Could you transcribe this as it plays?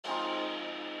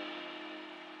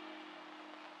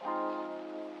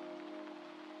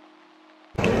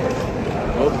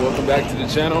welcome back to the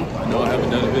channel. I know I haven't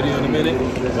done a video in a minute,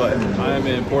 but I am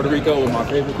in Puerto Rico with my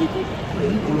favorite people.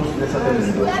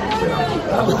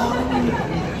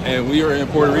 And we are in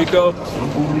Puerto Rico.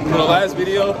 In the last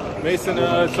video, Mason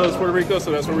chose Puerto Rico,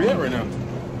 so that's where we're at right now.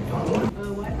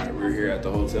 Right, we're here at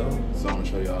the hotel, so I'm gonna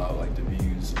show y'all like the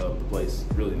views of the place.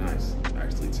 Really nice,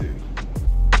 actually, too.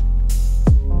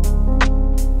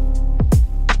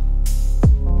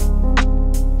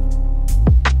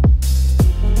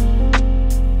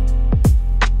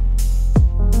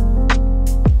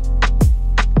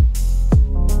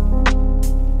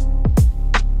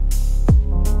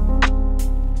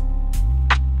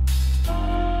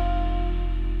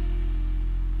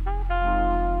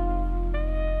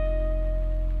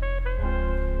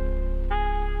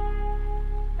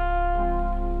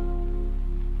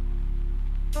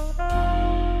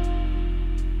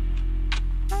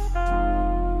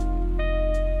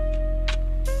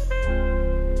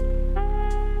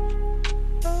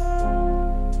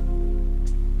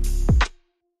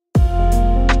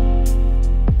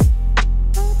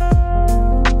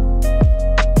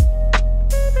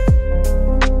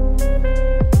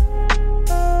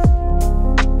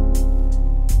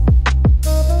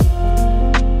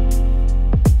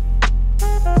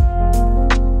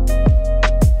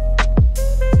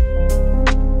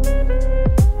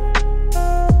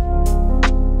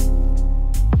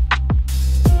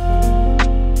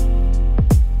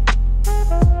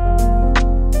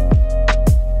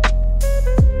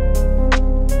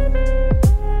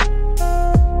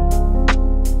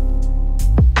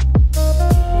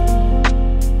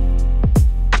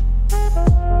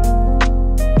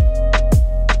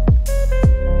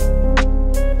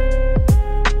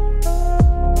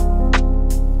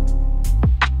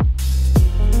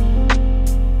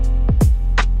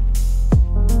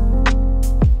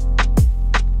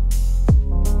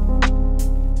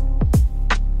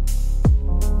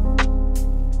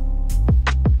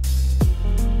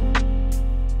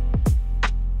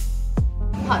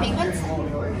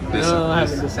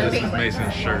 This is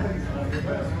Mason's shirt.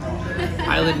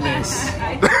 Island Mace.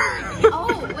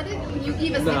 Oh, what did you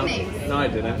give us nicknames? No, I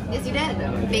didn't. Yes, you did.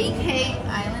 Vacay,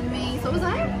 Island Mace. What was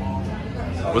I?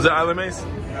 Was it Island Mace?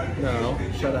 No,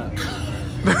 shut up.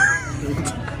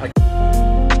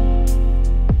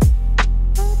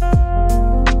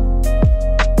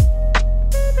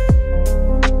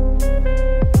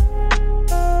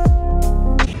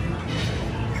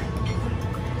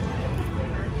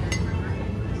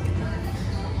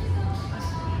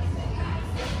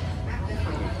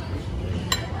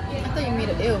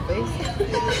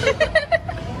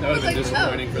 That would have been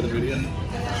disappointing for the video.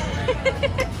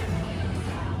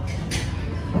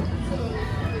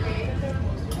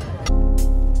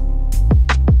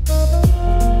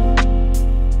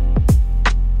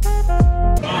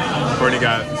 Courtney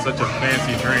got such a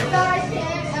fancy drink.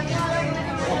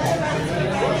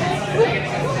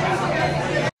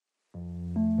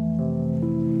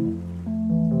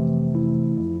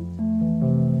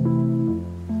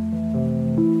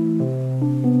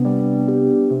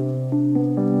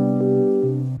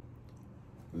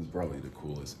 Probably the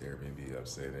coolest Airbnb I've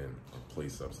stayed in, or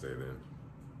place I've stayed in.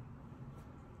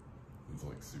 It's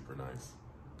like super nice.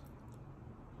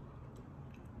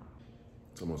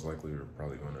 So most likely we're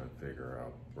probably gonna figure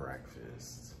out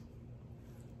breakfast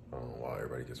while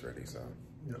everybody gets ready, so.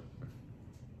 Yep.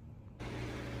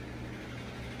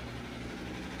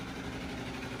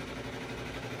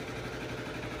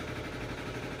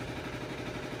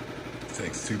 It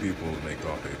takes 2 people to make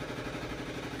coffee.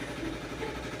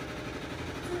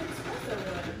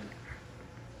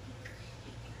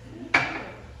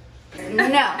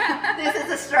 No, this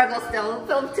is a struggle still.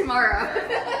 Till tomorrow.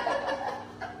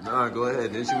 Nah, go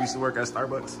ahead. Didn't you used to work at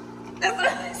Starbucks?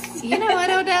 You know what,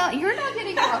 Odell? You're not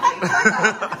getting coffee.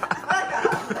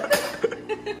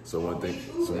 So one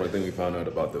thing we found out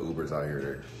about the Ubers out here,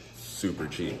 they're super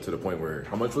cheap to the point where,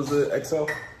 how much was the XL?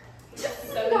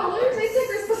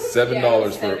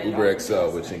 $7 for Uber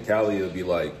XL, which in Cali it'll be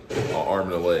like an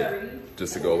arm and a leg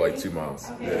just to go like 2 miles.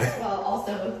 Okay, yeah. Well,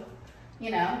 also, you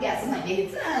know, gas is like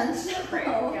 8 cents.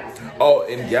 Oh,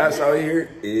 and gas out here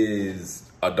is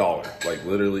 $1. Like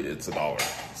literally, it's $1.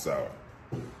 So,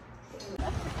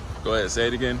 go ahead, say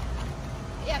it again.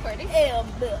 Yeah, Courtney.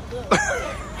 Hamburger.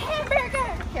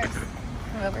 Here.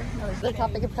 Come over. The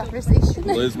topic of conversation.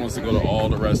 Liz wants to go to all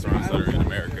the restaurants that are in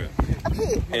America.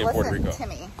 Okay, and listen Puerto Rico. to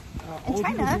me. In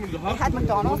China, they had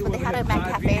McDonald's, but they had a Mac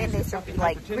Cafe, and they served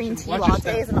like green tea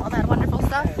lattes and all that wonderful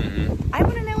stuff. I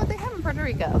want to know what they have in Puerto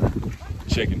Rico.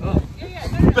 Chicken. They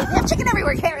have chicken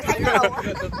everywhere, Karras. I know.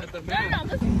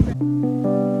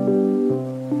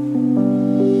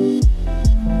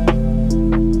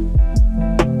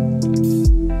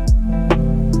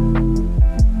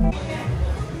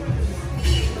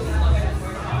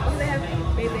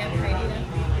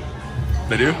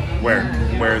 They do? Where?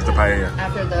 Where is the paella?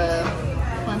 After the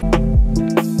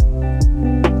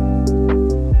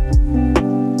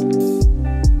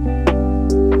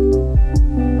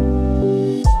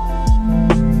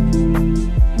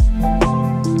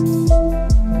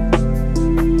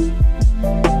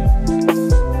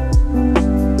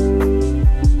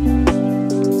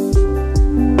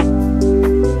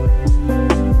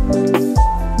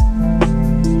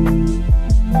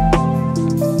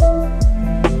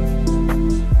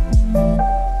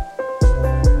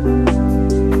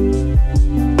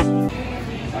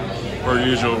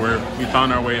usual, we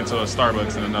found our way into a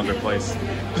Starbucks in another place.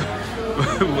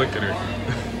 Look at her.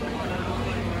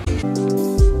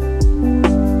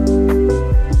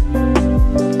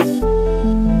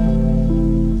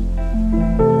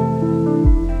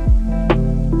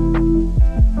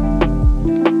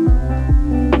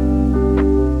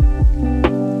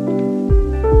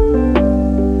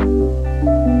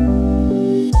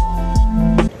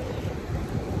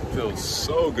 Feels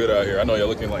so good out here. I know you're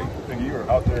looking like you were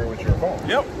out there with your phone.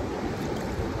 Yep.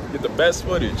 Get the best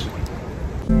footage.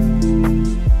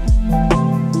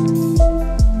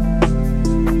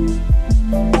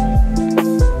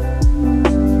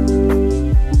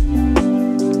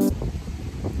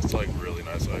 It's like really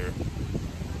nice out here.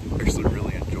 Actually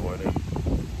really enjoying it.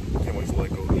 Can't wait to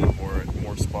like go eat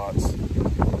more spots.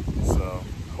 So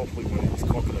hopefully when these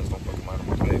coconuts don't fucking line on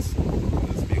my face,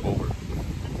 this will be over.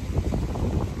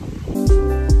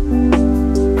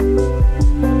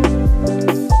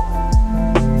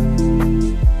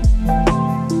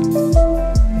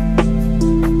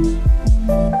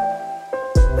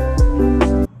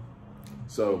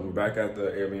 So we're back at the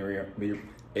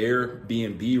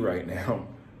Airbnb right now.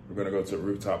 We're gonna go to a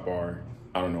rooftop bar.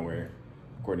 I don't know where.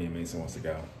 Courtney and Mason wants to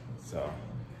go. So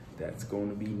that's going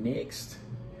to be next.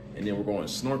 And then we're going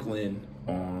snorkeling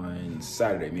on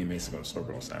Saturday. Me and Mason are gonna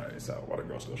snorkel on Saturday. So while the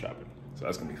girls go shopping. So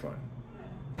that's gonna be fun.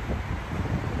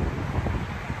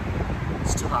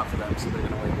 It's too hot for them, so they're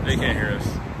gonna wait. They can't hear us.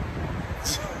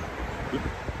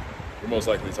 We're most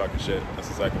likely talking shit. That's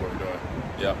exactly what we're doing.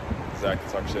 Yep, exactly,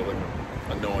 talking shit. Look at them.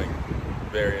 Annoying,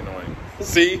 very annoying.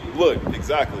 See, look,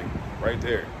 exactly, right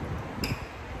there.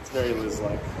 It's very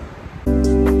Liz-like.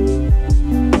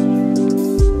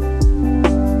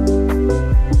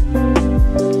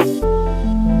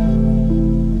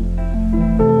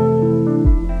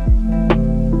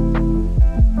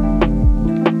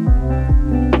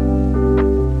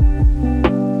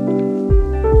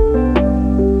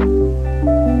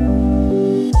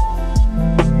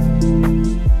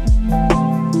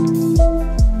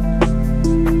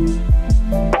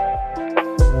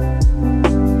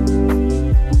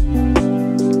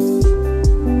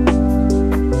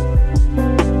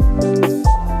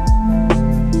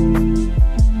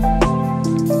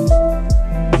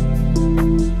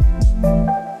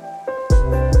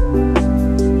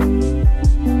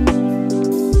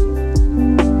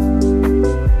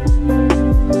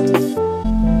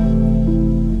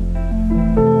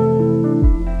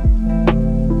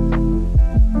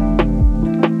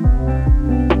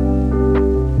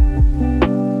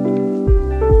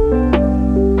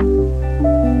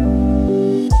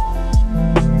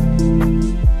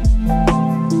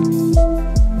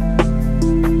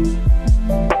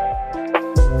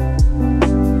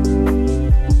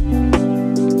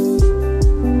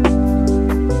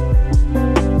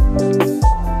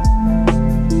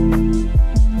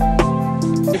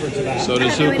 So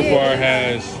this hookah bar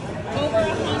has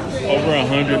over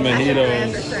 100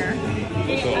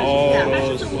 mojitos. So all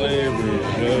those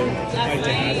flavors, yo. Like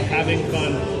to having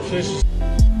fun. Just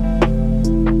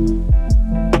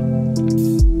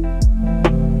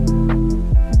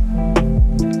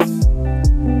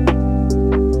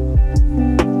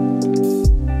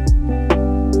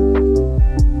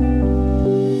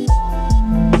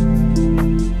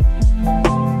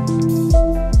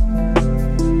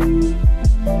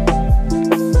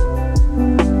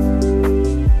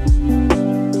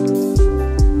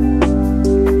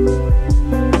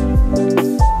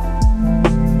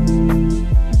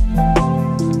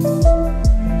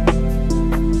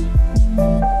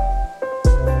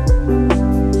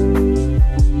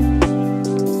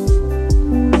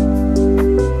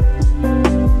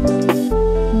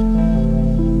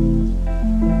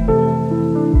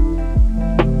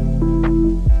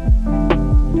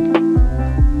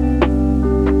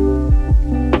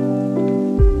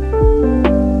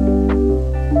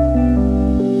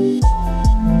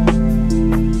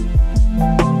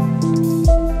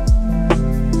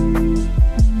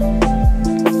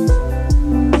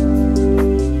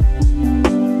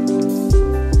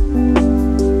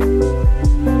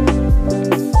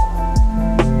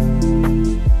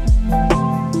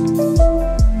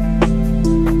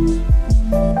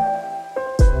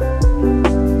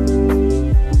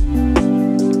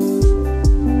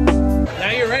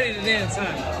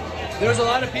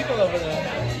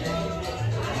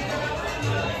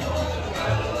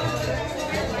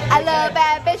I love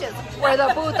bad bitches. Where the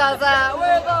putas at?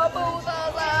 Where the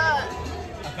putas at?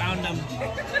 I found them.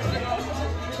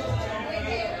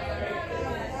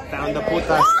 Found the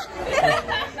putas.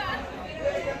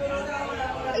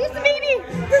 I used the baby.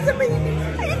 There's a baby.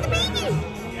 I used the baby.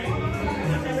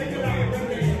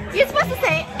 You're supposed to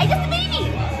say, I used the baby.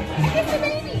 I used the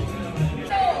baby.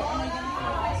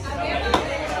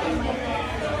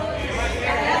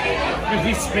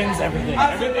 He spins everything.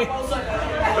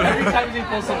 Every time he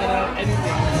pulls something out, anything.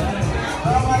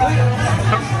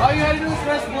 All you had to do was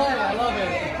press play. I love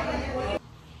it.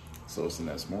 So it's the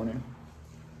next morning.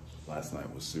 Last night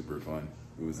was super fun.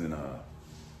 It was in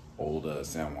old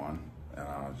San Juan, and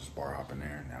I just bar hopping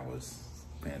there, and that was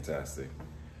fantastic.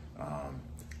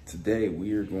 Today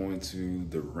we are going to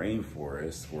the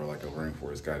rainforest for like a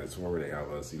rainforest guided tour where they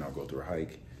have us, go through a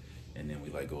hike, and then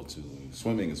we go to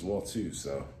swimming as well too.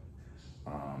 So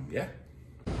yeah.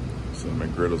 So the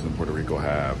McGriddles in Puerto Rico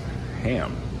have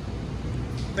ham.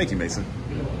 Thank you, Mason.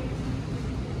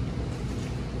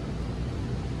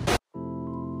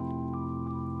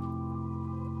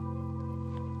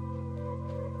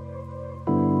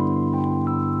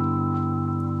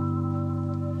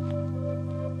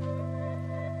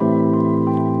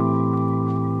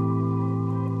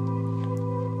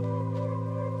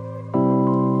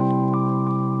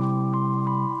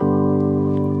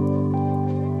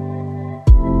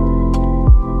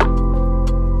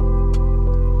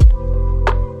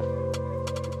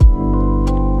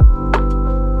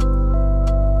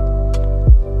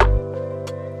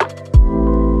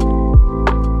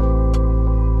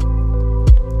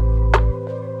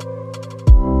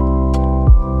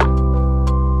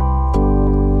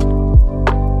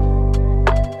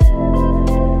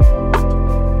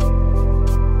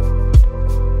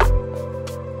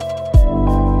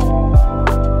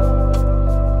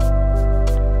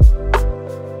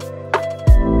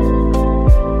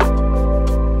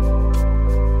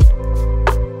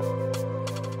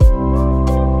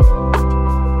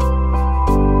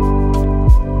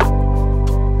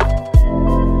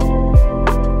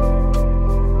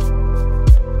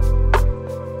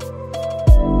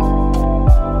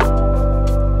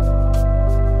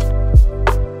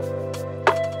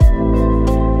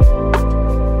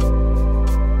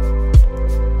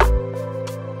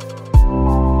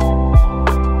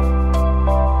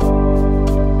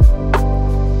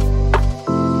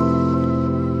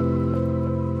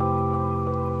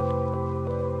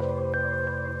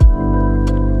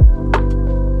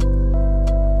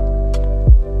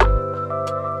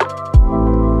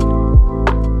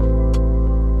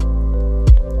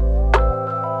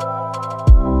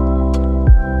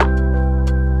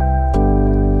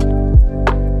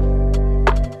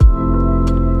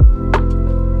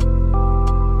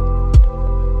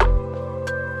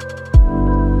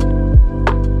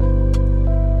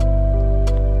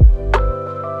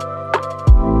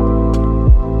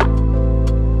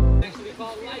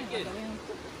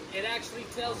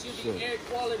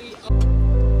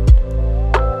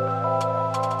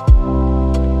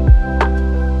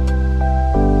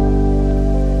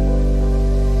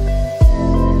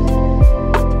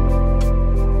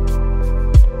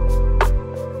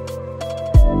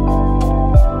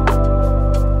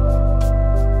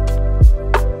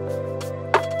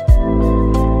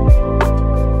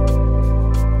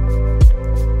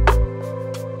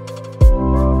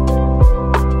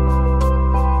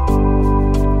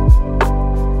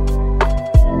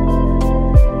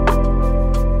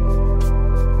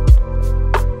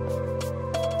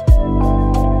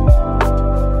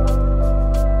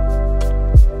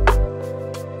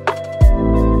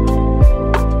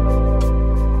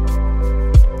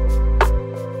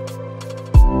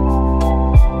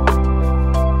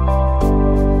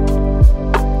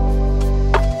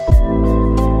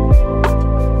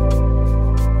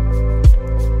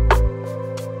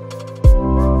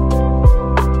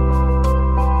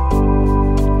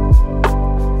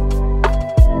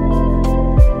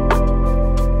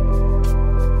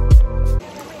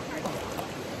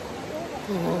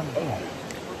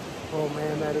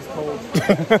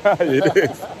 It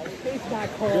is. It's not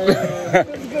cold.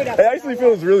 It's good. It actually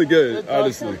feels really good,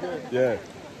 honestly. Yeah.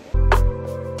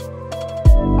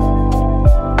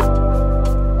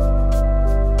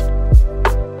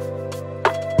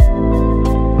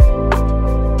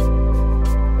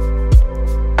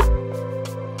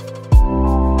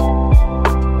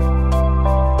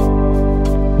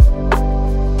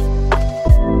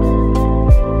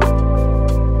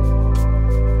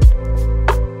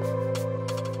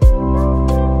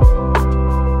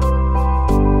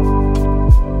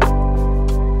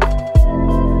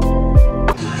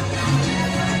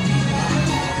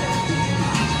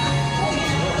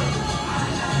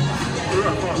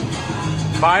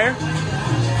 Fire?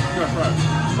 Yeah, right.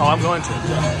 Oh, I'm going to.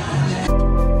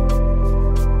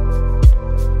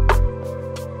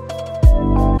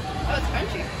 Oh, it's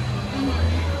crunchy.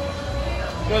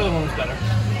 The other one was better.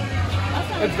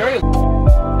 It's very.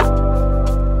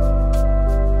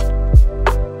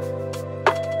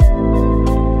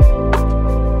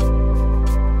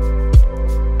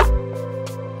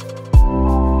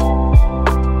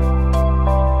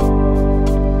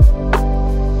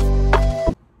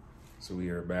 So we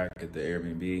are back at the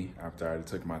Airbnb after I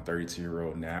took my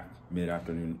 32-year-old nap,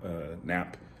 mid-afternoon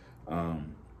nap.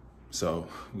 So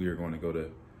we are going to go to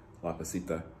La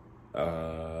Pasita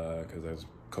because there's a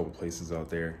couple places out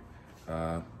there.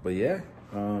 But yeah,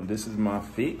 this is my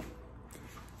fit,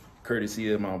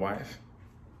 courtesy of my wife.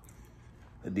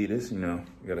 Adidas, you know,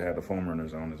 you gotta have the foam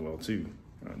runners on as well too.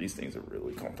 These things are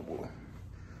really comfortable.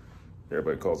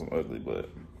 Everybody calls them ugly, but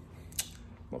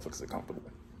motherfuckers are comfortable.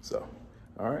 So,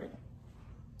 all right.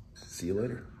 See you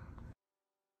later.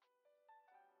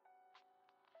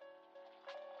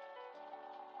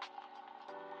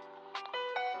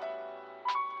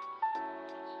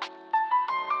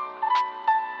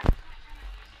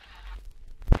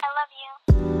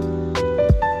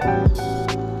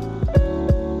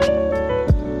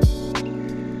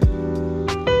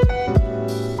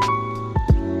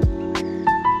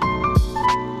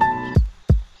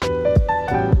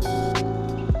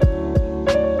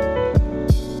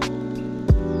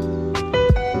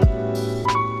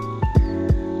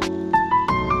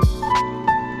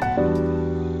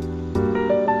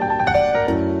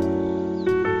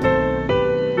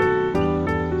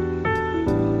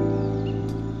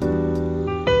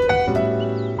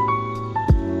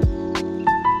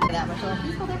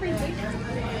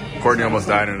 Courtney almost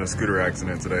died in a scooter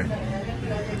accident today.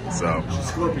 So.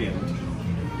 Scorpion.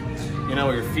 You know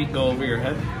where your feet go over your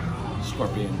head?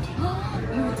 Scorpion.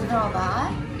 You did all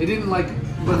that? It didn't like,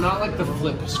 but not like the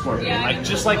flip scorpion. Yeah, like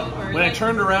just like when I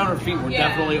turned around, her feet were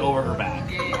definitely over her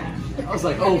back. I was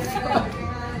like, oh fuck.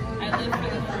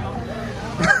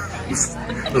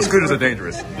 Those scooters are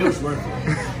dangerous. It was worth it.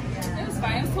 It was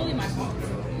fine. It was totally my fault.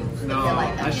 No,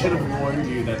 I should have warned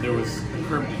you that there was a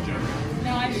curb to jump.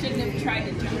 No, I shouldn't have tried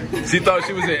to jump. She thought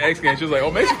she was in X Games. She was like,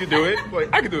 oh, Mason can do it. Like,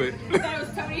 I can do it. I thought it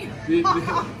was Tony.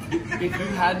 If you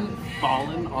hadn't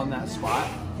fallen on that spot,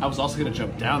 I was also going to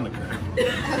jump down the curb.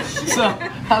 So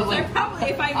I was like, Probably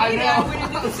if I made it, I would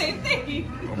have done the same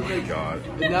thing. Oh my God.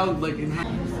 and now like in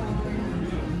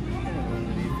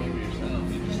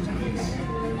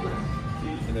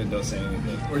and then don't say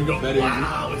anything. Or you go,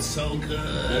 wow, it's so good.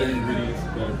 Better ingredients,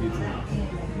 better pizza.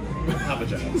 Papa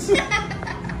John's.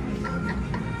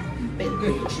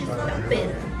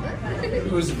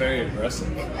 It was very aggressive.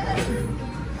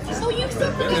 Oh, you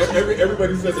still forgot.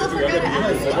 Everybody said Still that forgot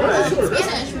together. to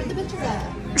Spanish. Read the pictures up.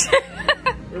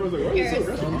 Everyone's like, why are you Here, so it's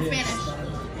aggressive? in Spanish.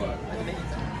 What?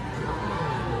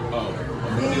 Oh,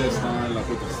 ¿dónde están las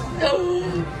putas?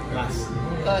 Las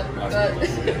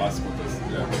putas,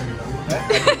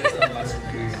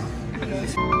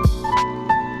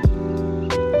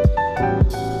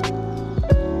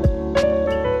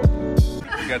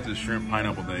 We got this shrimp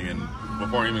pineapple thing, and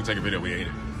before we even take a video, we ate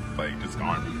it. Like, it's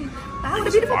gone. That's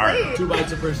a beautiful fire. plate. 2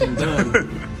 bites a person done.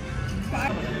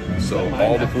 So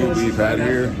all the food we've had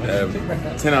here have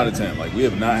 10 out of 10. Like, we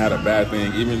have not had a bad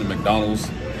thing. Even the McDonald's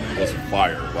was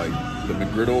fire. Like, the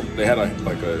McGriddle, they had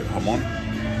like a jamon.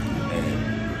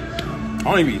 And I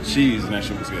don't even eat cheese, and that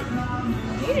shit was good.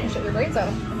 You didn't shut your brains out.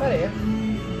 I'm proud of you.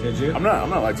 Did you? I'm not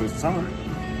lactose intolerant.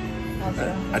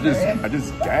 I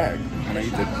just gag when I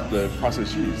eat the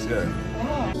processed cheese. Yeah.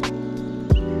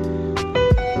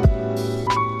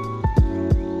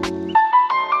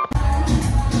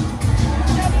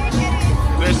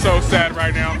 They're so sad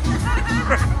right now.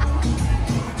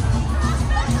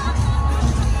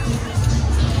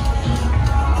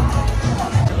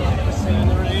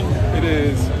 It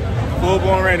is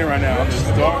full-blown raining right now. It's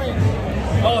dark.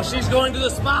 Oh, she's going to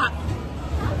the spot.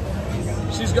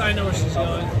 I know where she's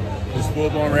going. It's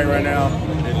full-blown rain right now.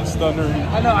 It is thundering.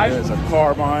 I know. There's a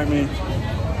car behind me.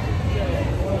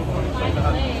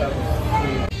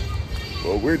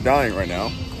 Well, we're dying right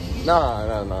now.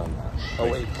 No.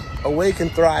 Awake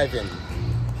and thriving.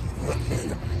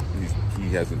 He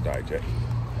hasn't died yet.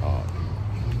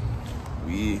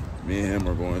 Me and him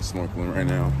are going snorkeling right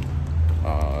now.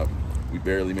 We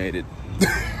barely made it.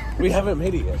 We haven't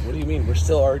made it yet. What do you mean? We're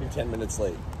still already 10 minutes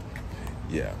late.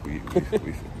 Yeah,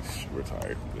 we're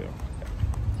tired. Yeah.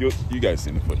 You guys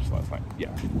seen the footage last night?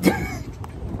 Yeah.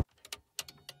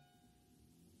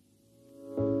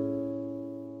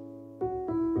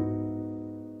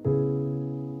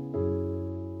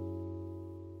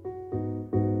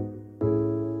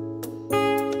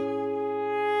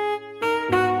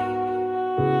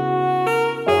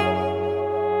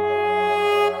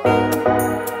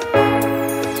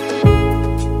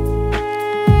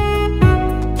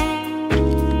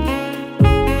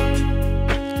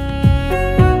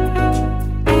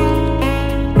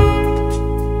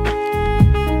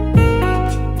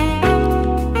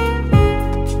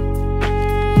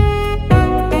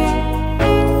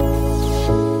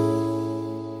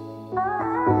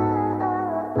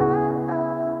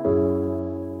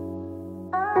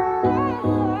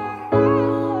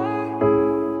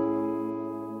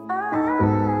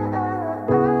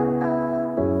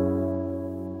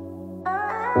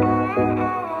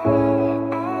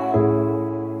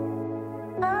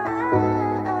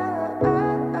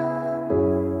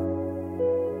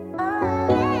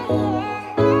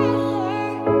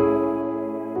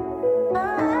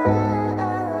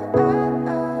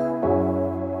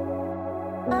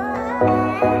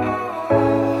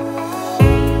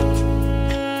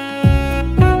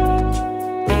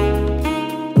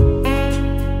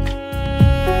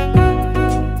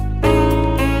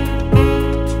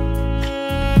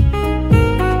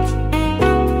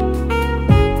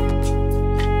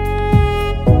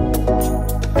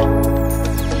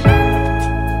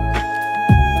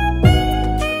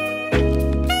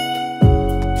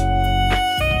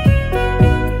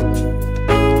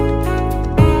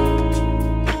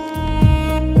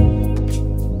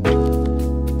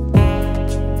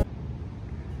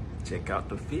 Check out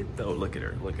the fit though. Look at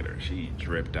her. Look at her. She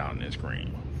dripped down this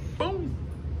cream. Boom.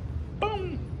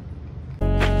 Boom.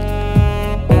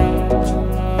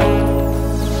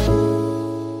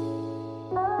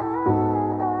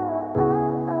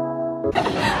 The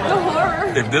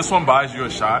horror. If this one buys you a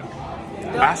shot,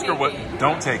 ask her what.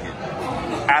 Don't take it.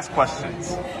 Ask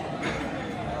questions.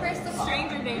 Where's the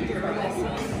stranger danger for this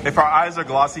one? If our eyes are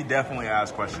glossy, definitely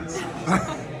ask questions.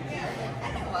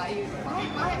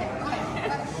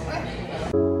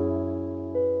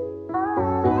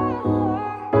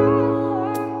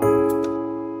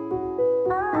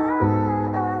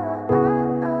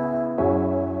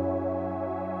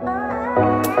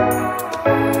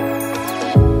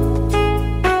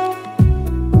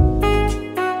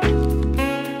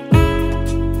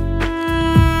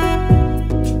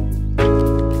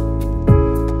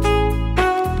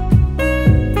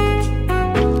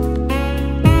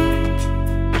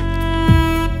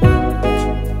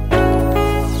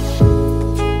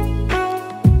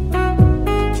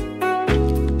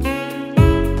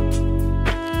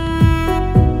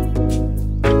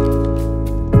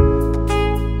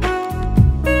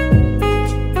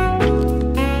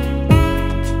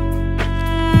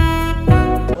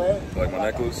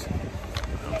 Necklace, you know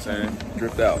what I'm saying?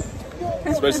 Dripped out.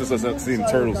 Especially since I've seen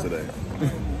turtles today.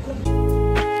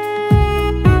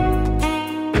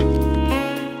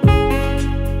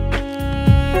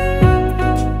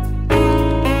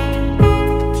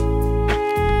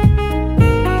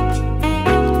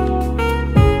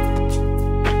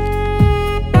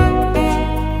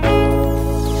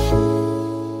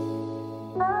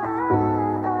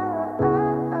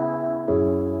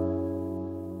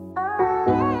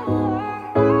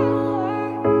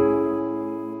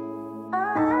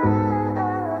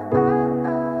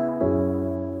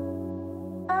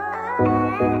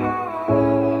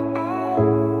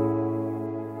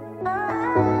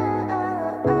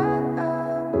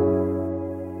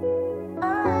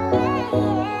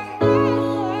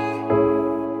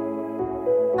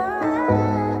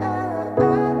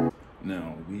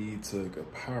 Took a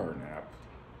power nap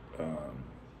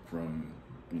from,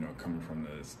 you know, coming from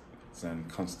the San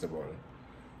Constable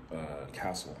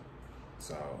castle.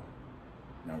 So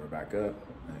now we're back up.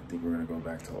 And I think we're gonna go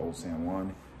back to Old San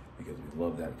Juan because we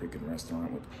love that freaking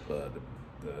restaurant with the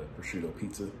prosciutto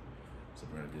pizza. So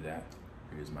we're gonna do that.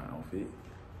 Here's my outfit.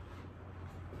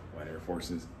 White Air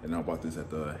Forces. And I bought this at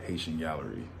the Haitian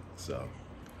Gallery. So,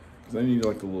 because I need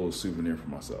like a little souvenir for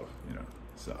myself, you know.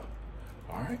 So,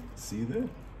 all right, see you then.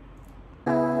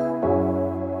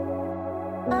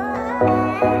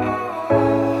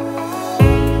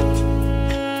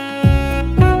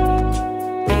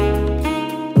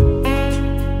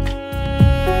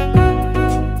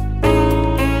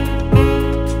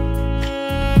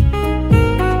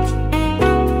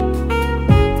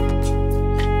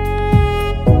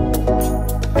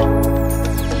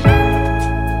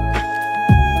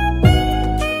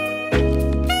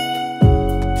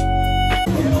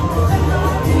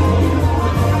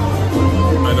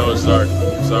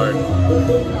 Sorry.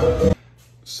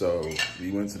 So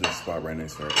we went to this spot right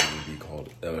next to our Airbnb called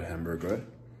El Hamburger.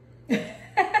 We've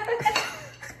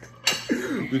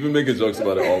been making jokes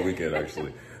about it all weekend,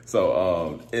 actually.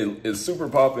 So it's super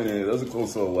popping and it doesn't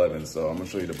close till 11. So I'm gonna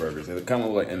show you the burgers. They kind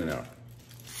of look like In-N-Out.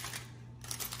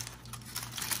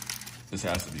 This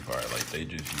has to be fire. Like they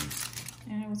just used.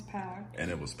 And it was packed.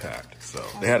 And it was packed. So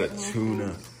they had a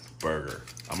tuna burger.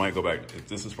 I might go back. If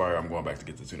this is fire, I'm going back to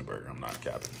get the tuna burger. I'm not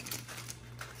capping.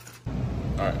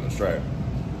 All right, let's try it.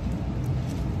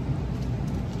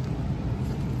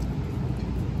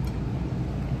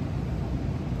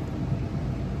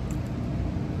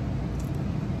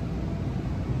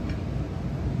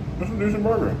 That's a decent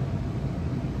burger.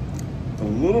 A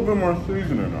little bit more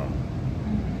seasoning though.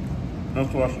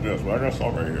 That's what I suggest. But I got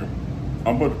salt right here.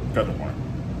 I'll put ketchup on it.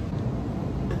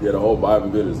 Yeah, the whole vibe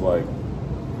of it is like,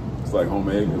 it's like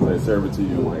homemade because they serve it to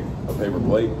you in like a paper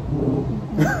plate.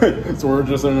 So we're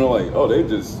just in there like, oh, they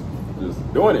just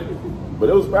doing it. But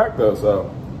it was packed though,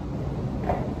 so.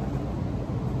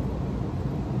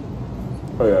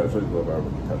 Oh yeah, it's just a little bit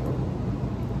with ketchup.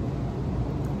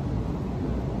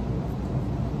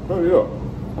 Oh yeah,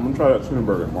 I'm gonna try that tuna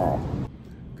burger tomorrow.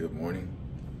 Good morning.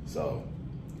 So,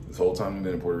 this whole time we've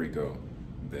been in Puerto Rico,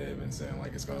 they've been saying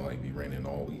like it's gonna like be raining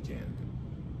all weekend.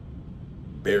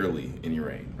 Barely any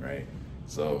rain, right?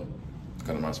 So,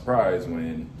 kind of my surprise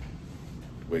when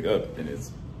I wake up and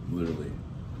it's literally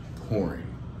pouring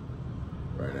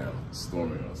right now,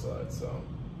 storming outside. So,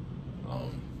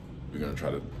 we're gonna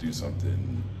try to do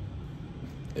something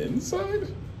inside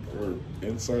or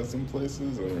inside some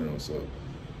places. I don't know. So,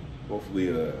 hopefully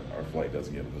our flight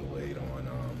doesn't get delayed on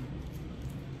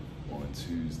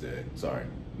Tuesday. Sorry,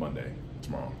 Monday,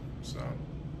 tomorrow. So,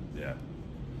 yeah.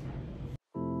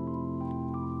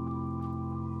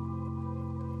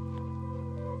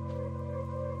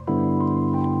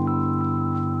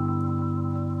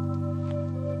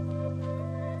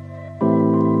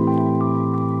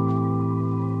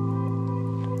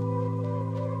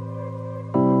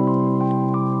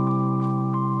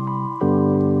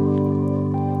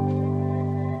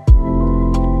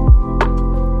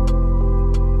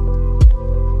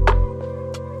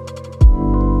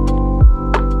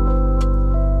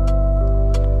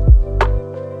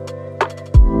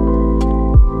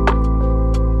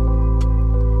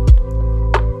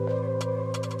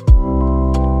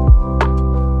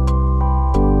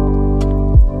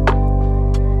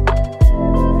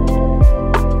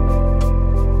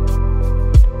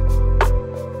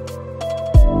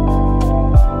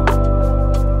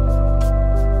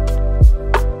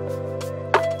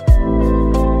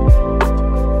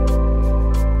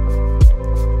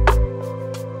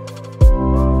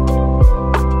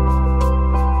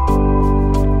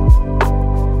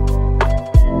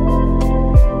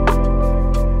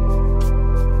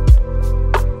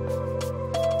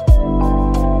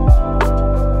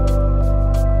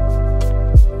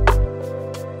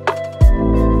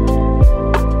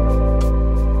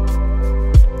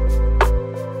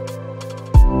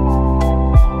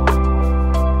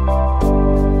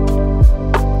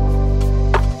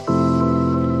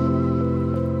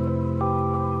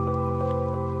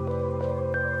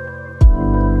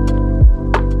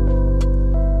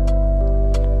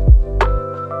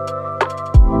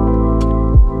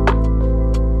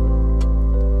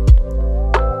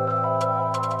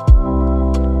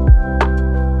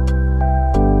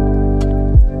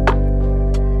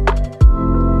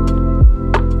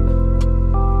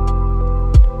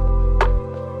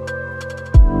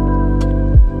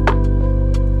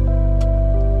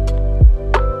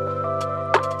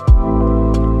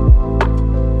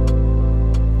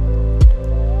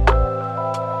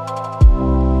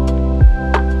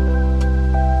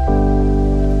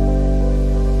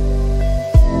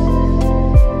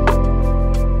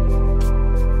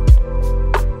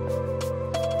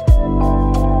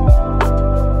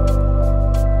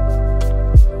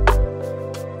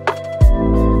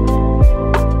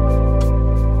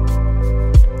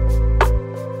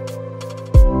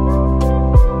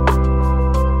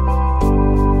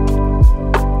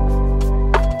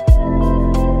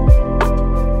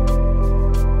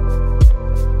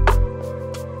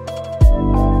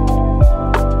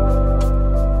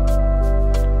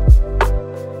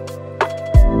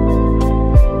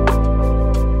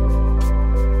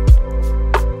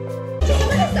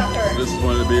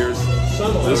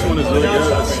 This one is really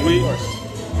good. It's sweet.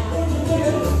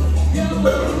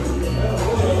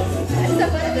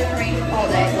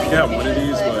 You have one of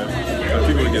these, but I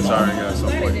think we'll get tiring at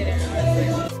some point.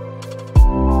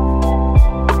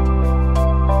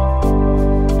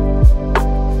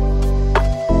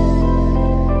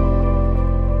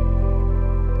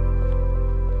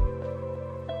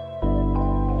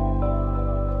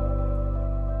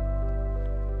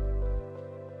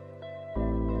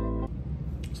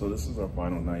 So this is our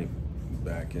final night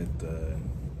back at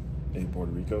in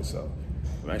Puerto Rico. So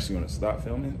I'm actually going to stop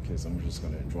filming because I'm just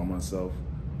going to enjoy myself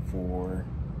for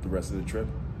the rest of the trip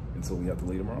until we have to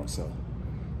leave tomorrow. So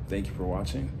thank you for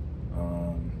watching.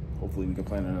 Hopefully we can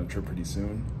plan another trip pretty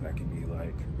soon. That can be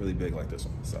like really big like this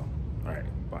one. So, all right,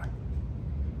 bye.